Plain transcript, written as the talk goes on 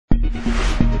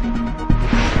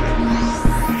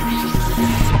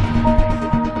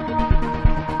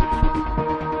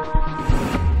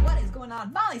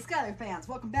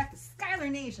welcome back to Schuyler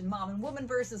Nation, Mom and Woman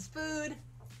versus Food.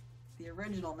 The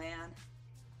original, man.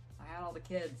 I had all the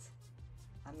kids.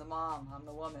 I'm the mom, I'm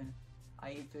the woman.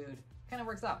 I eat food. Kind of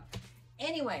works out.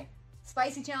 Anyway,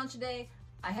 spicy challenge today.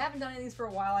 I haven't done any of these for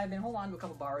a while. I've been holding on to a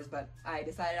couple bars, but I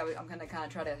decided I'm gonna kind of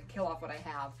try to kill off what I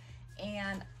have.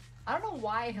 And I don't know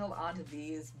why I held on to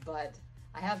these, but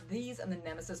I have these and the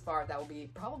Nemesis bar that will be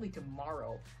probably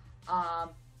tomorrow.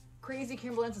 Crazy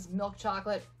Kimberlin's milk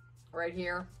chocolate right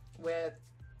here with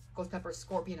ghost pepper,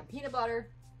 scorpion, and peanut butter.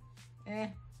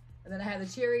 And then I have the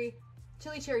chili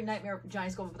cherry nightmare Johnny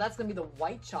Scoble, but that's gonna be the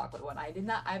white chocolate one.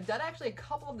 I've done actually a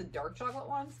couple of the dark chocolate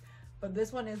ones, but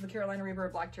this one is the Carolina Reaper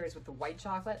black cherries with the white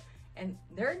chocolate, and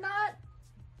they're not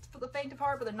for the faint of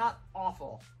heart, but they're not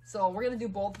awful. So we're gonna do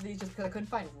both of these just because I couldn't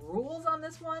find rules on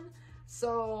this one.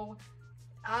 So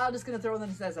I'm just gonna throw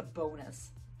them as a bonus,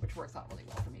 which works out really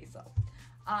well for me. So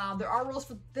there are rules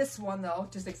for this one though,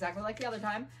 just exactly like the other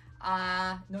time.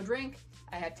 No drink.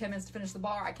 I have 10 minutes to finish the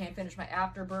bar. I can't finish my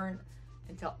afterburn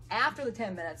until after the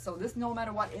 10 minutes. So this, no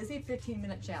matter what, is a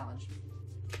 15-minute challenge.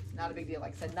 Not a big deal.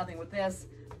 Like I said, nothing with this,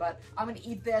 but I'm gonna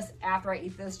eat this after I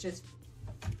eat this just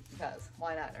because.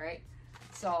 Why not, right?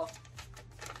 So,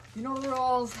 you know the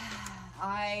rules.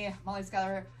 Molly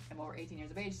Schuyler, am over 18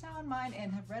 years of age, sound mind,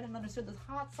 and have read and understood this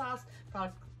hot sauce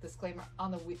product disclaimer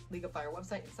on the League of Fire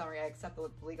website. In summary, I accept the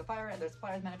League of Fire and their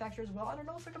suppliers, manufacturers will under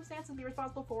no circumstances be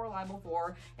responsible for or liable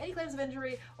for any claims of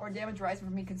injury or damage arising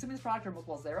from me consuming this product or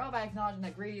multiples thereof. I acknowledge and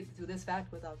agree to this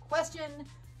fact without question.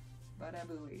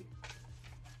 Ba-da-booey.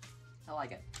 I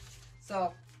like it.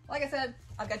 So, like I said,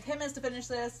 I've got 10 minutes to finish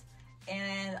this.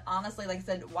 And honestly, like I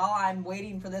said, while I'm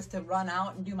waiting for this to run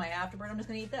out and do my afterburn, I'm just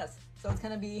going to eat this. So it's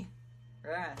going to be,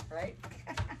 right?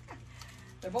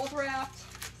 They're both wrapped,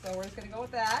 so we're just going to go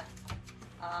with that.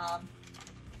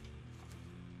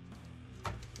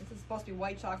 This is supposed to be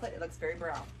white chocolate. It looks very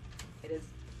brown. It is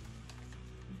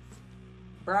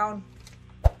brown,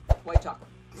 white chocolate.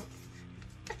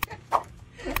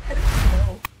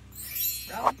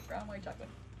 Brown, white chocolate.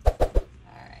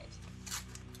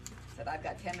 I've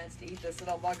got 10 minutes to eat this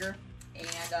little bugger, and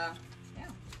yeah,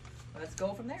 let's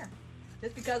go from there.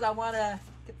 Just because I want to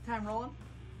get the time rolling.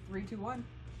 3, 2, 1.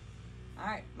 All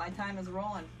right, my time is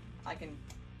rolling. I can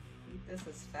eat this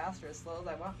as fast or as slow as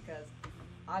I want because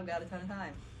I've got a ton of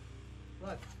time.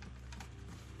 Look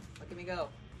at me go.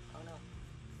 Oh no. All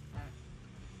right.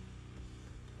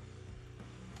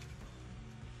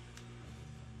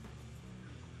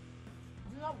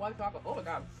 This is not white chocolate. Oh my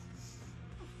god.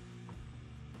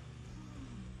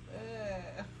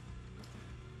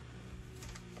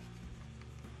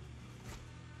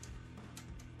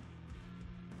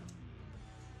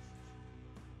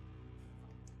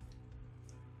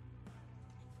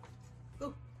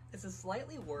 Ooh, this is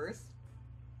slightly worse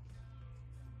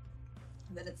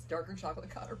than its darker chocolate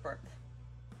counterpart.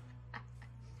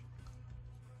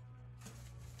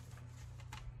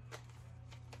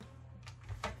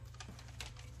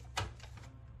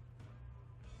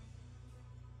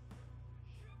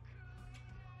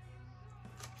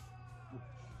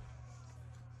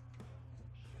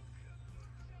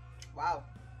 Wow.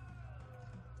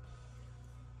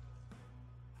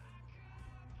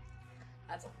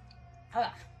 That's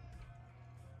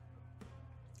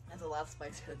a lot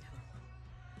spicier than the other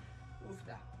one. Oof,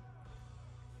 nah.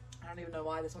 I don't even know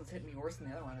why this one's hitting me worse than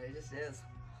the other one. It just is.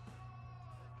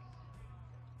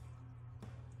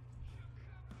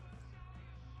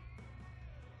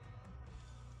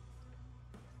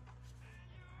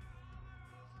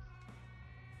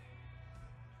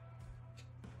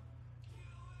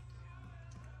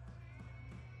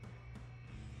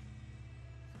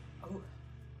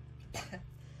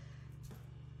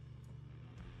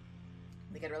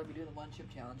 I think I'd rather be doing the one chip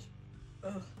challenge.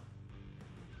 Ugh.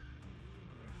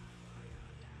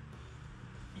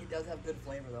 It does have good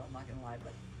flavor though, I'm not gonna lie,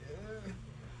 but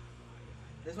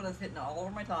this one is hitting all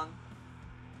over my tongue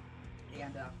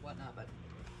and whatnot, but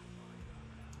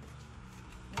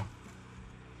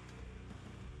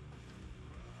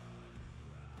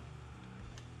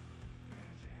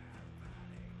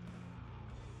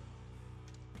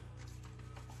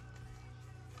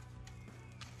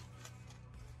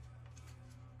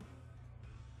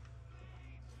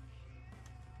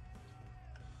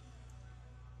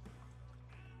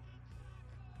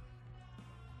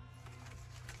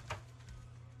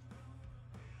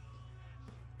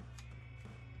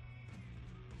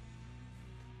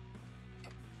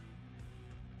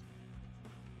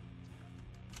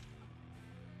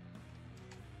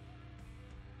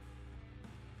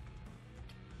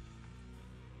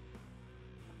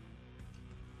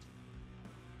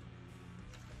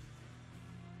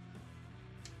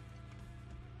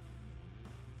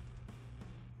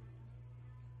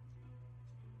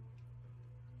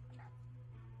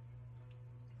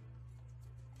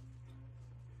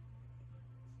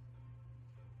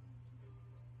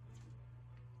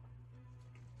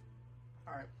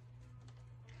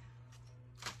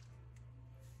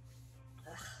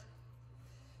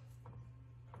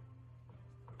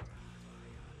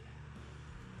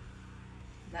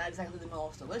Not exactly the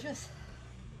most delicious,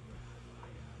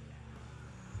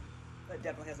 but it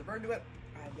definitely has a burn to it.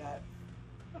 I've got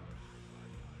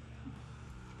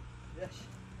this.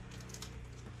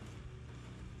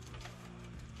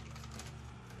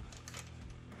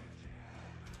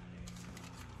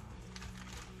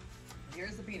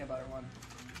 Here's the peanut butter one.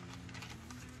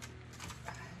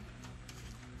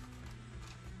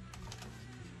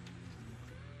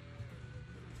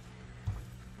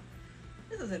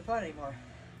 This isn't fun anymore.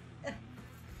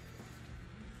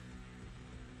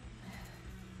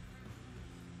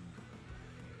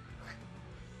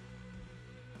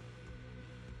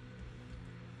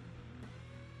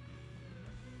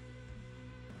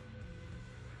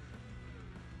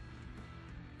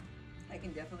 I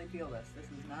can definitely feel this. This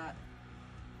is not...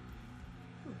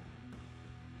 Whew.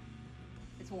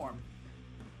 It's warm.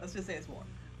 Let's just say it's warm.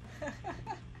 I'm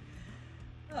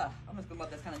just gonna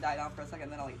let this kind of die down for a second,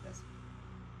 then I'll eat this.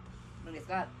 I mean, it's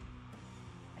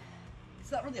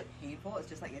not really a painful. It's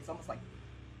just like it's almost like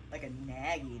a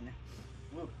nagging.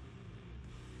 Ooh.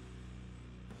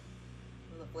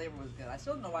 The flavor was good. I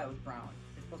still don't know why it was brown.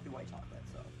 It's supposed to be white chocolate,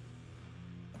 so.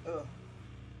 Ugh.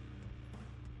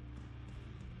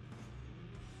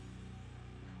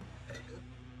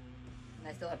 And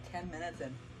I still have 10 minutes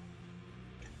and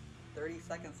 30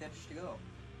 seconds to go.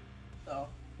 So.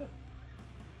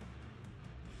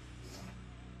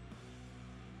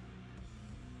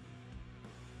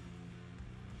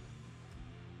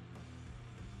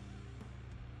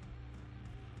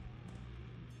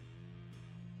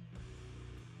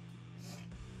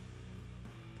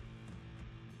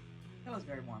 That was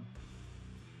very warm.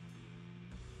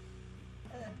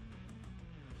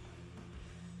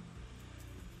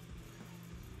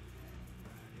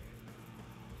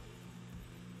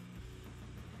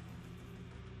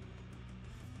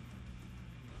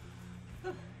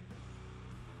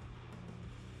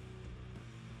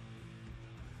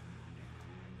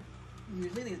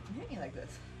 Usually these hit me like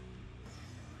this.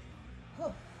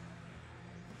 Oh.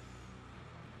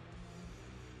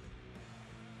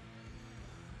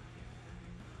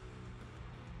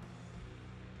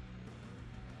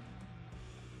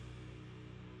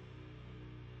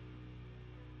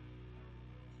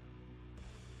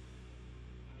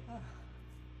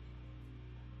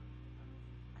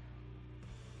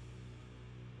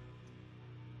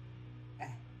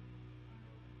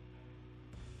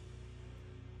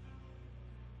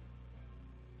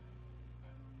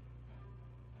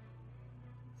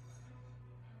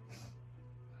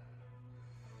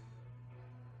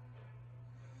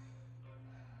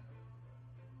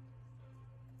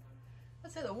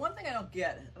 Let's say the one thing I don't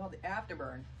get about the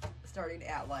afterburn starting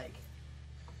at like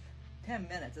 10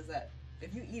 minutes is that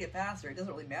if you eat it faster, it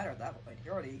doesn't really matter at that point.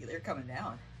 You're coming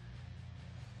down.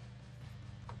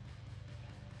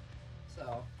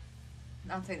 So,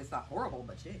 not saying it's not horrible,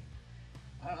 but gee,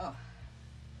 I don't know.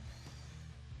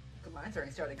 Mine's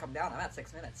already starting to come down. I'm at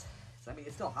 6 minutes. So, I mean,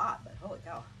 it's still hot, but holy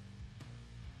cow.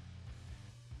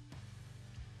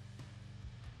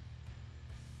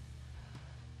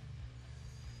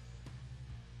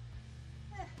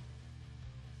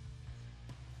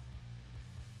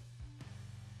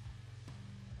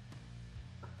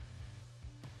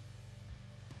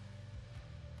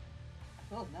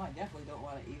 Well, no, I definitely don't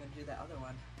want to even do that other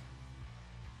one.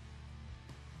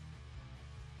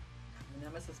 The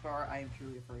Nemesis bar, I am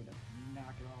truly afraid of.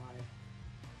 Not gonna lie.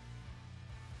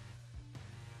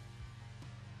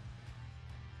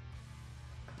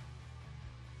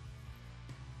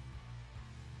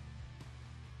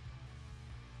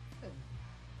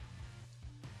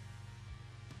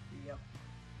 Yep.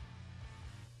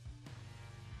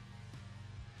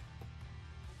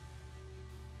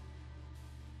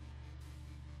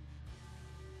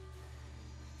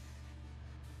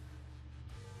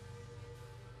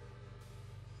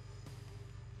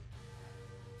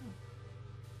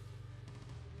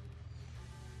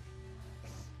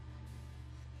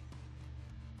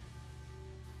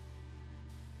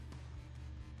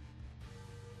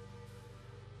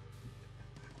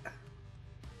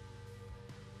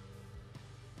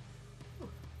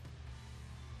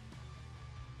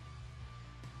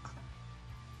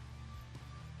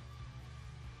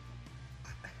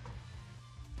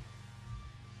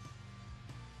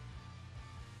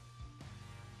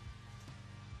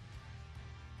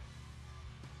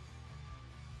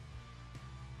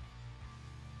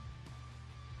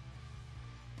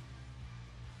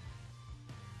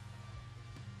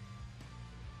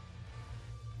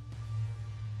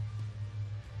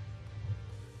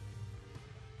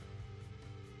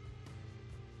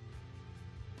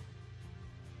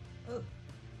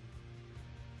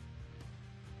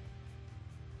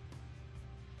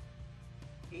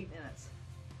 8 minutes.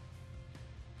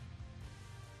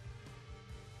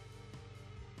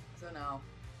 So now,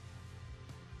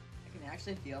 I can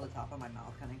actually feel the top of my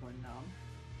mouth kind of going numb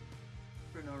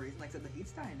for no reason. Like I said, the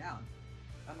heat's dying down.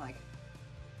 I'm like,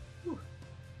 whew.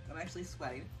 I'm actually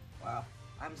sweating. Wow,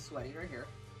 I'm sweating right here.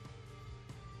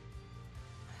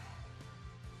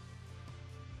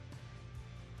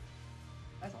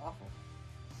 That's awful.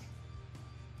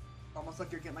 Almost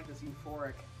like you're getting like this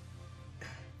euphoric.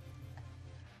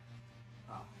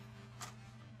 Oh.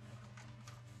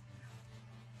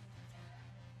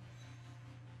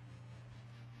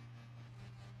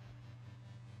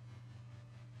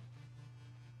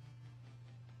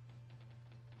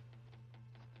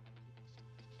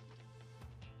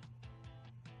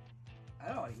 I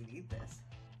don't want to even eat this.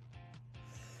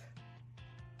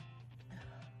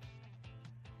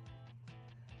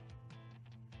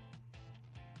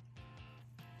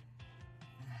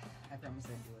 I promise I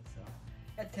didn't do it, so.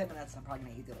 At 10 minutes, I'm probably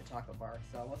going to eat the other chocolate bar,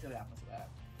 so we'll see what happens with that.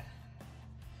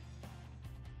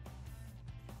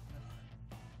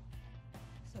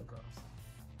 So gross.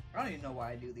 I don't even know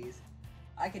why I do these.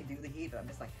 I can do the heat, but I'm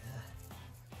just like,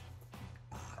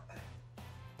 ugh.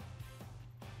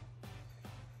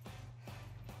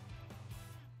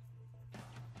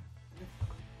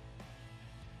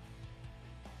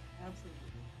 Absolutely.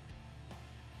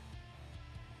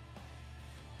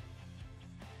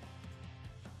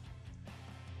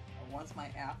 Once my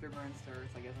afterburn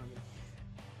starts, I guess I'm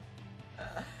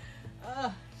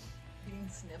gonna being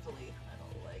sniffly. I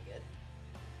don't like it.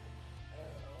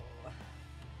 Oh.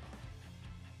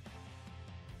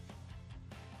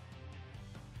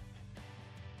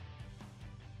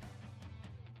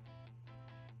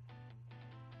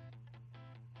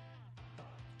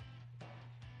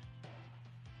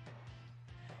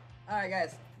 Alright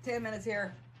guys, 10 minutes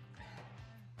here.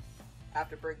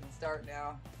 Afterburn can start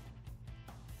now.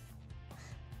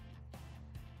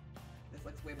 This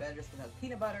looks way better just because it has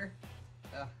peanut butter.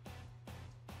 Ugh.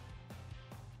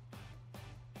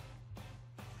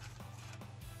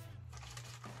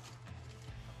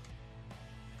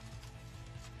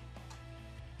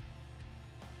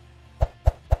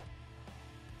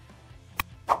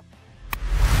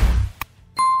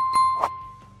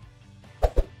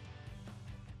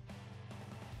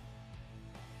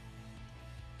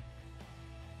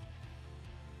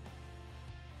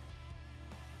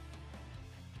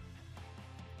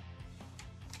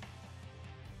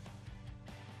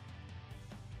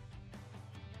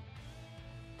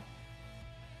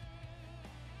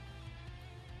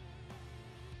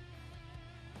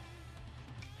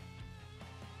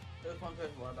 This one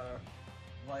tastes way better.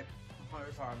 Like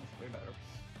 100 times way better.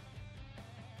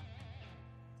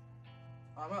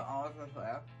 I'm gonna honestly say,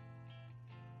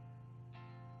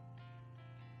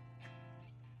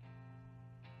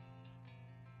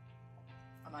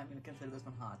 I'm not even gonna consider this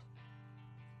one hot.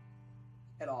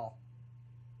 At all.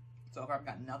 So far I've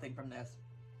got nothing from this.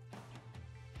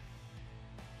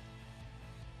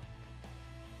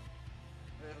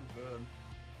 This is good.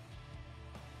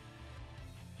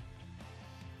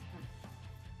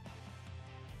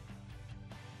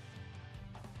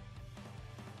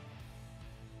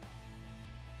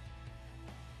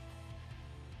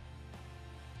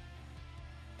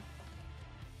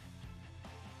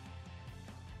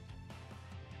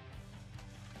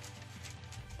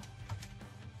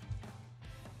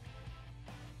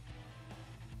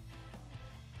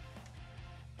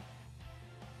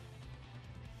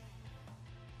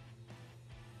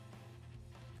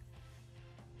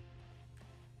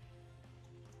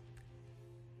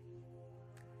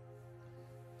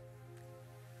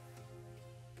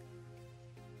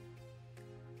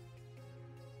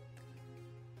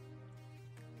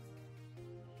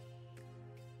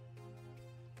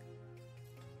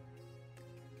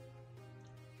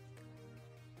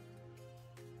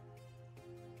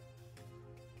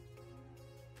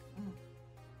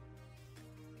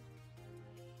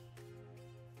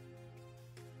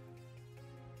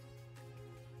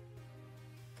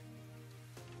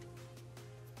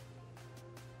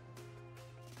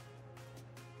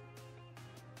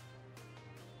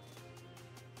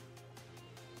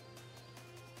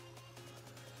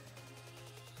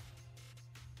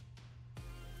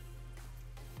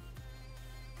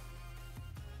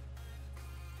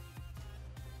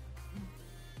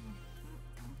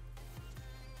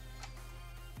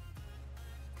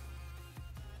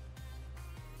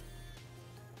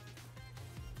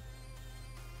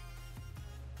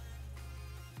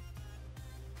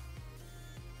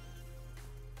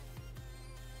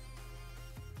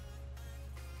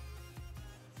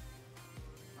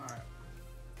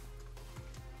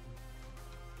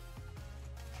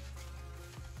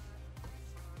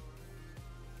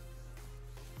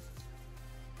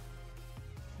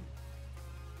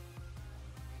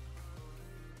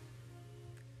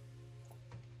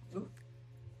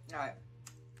 Alright.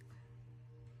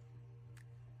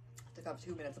 Took up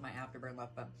 2 minutes of my afterburn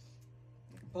left, but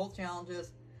both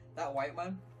challenges, that white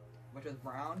one, which was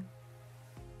brown,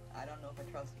 I don't know if I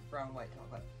trust brown white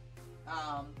chocolate.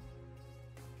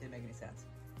 Didn't make any sense.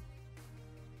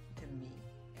 To me,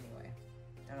 anyway.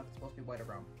 I don't know if it's supposed to be white or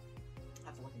brown. I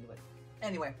have to look into it.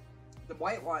 Anyway, the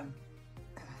white one,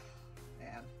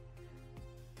 man,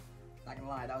 not gonna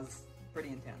lie, that was pretty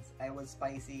intense. It was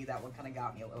spicy. That one kind of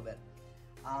got me a little bit.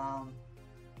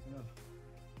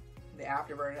 The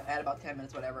afterburn, I had about 10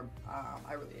 minutes, whatever.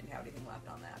 I really didn't have anything left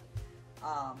on that.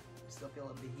 Still feel a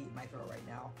little bit of heat in my throat right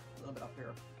now, a little bit up here,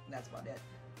 and that's about it.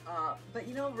 But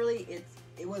you know, really,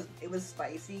 it was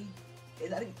spicy.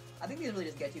 I think these really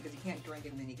just get you because you can't drink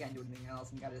it and then you can't do anything else,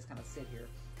 and you gotta just kind of sit here.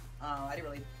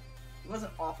 It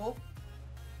wasn't awful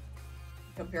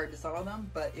compared to some of them,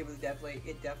 but it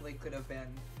definitely could have been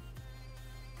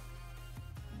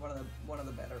one of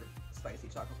the better spicy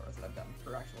chocolate bars that I've done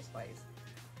for actual spice.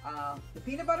 The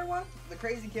peanut butter one, the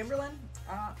Crazy Kimberlin,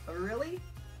 really,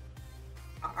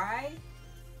 I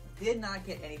did not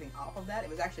get anything off of that. It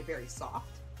was actually very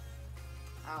soft.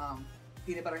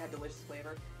 Peanut butter had delicious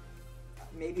flavor.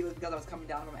 Maybe it was because I was coming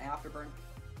down from afterburn.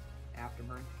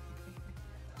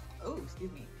 Oh,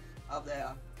 excuse me. Of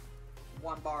the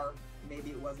one bar,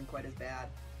 maybe it wasn't quite as bad.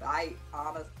 But I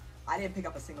didn't pick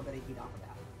up a single bit of heat off of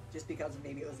that. Just because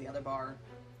maybe it was the other bar.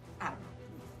 I don't know.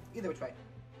 Either which way.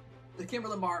 The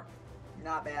Kimberlin bar,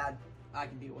 not bad. I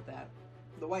can deal with that.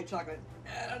 The white chocolate,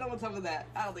 I don't know what's up with that.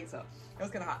 I don't think so. It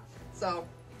was kind of hot. So,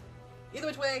 either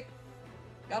which way,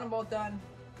 got them both done.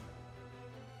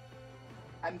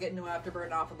 I'm getting no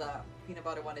afterburn off of the peanut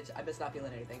butter one. I'm just not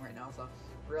feeling anything right now. So,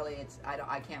 really,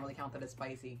 I can't really count that as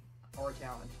spicy or a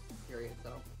challenge, period.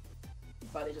 So,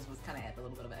 but it just was kind of a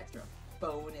little bit of an extra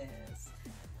bonus.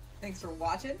 Thanks for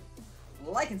watching.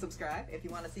 Like and subscribe. If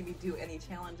you want to see me do any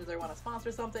challenges or want to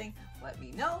sponsor something, let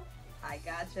me know. I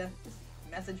gotcha. Just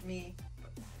message me.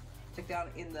 Check down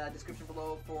in the description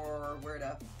below for where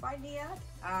to find me at,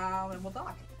 and we'll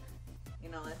talk. You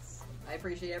know, I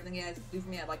appreciate everything you guys do for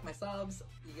me. I like my subs.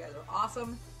 You guys are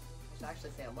awesome. I should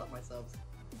actually say I love my subs.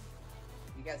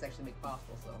 You guys actually make it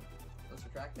possible, so let's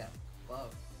retract that.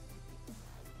 Love.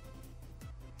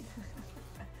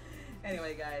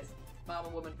 Anyway, guys, Mom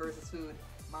and Woman versus Food.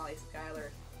 Molly,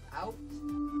 Schuyler, out.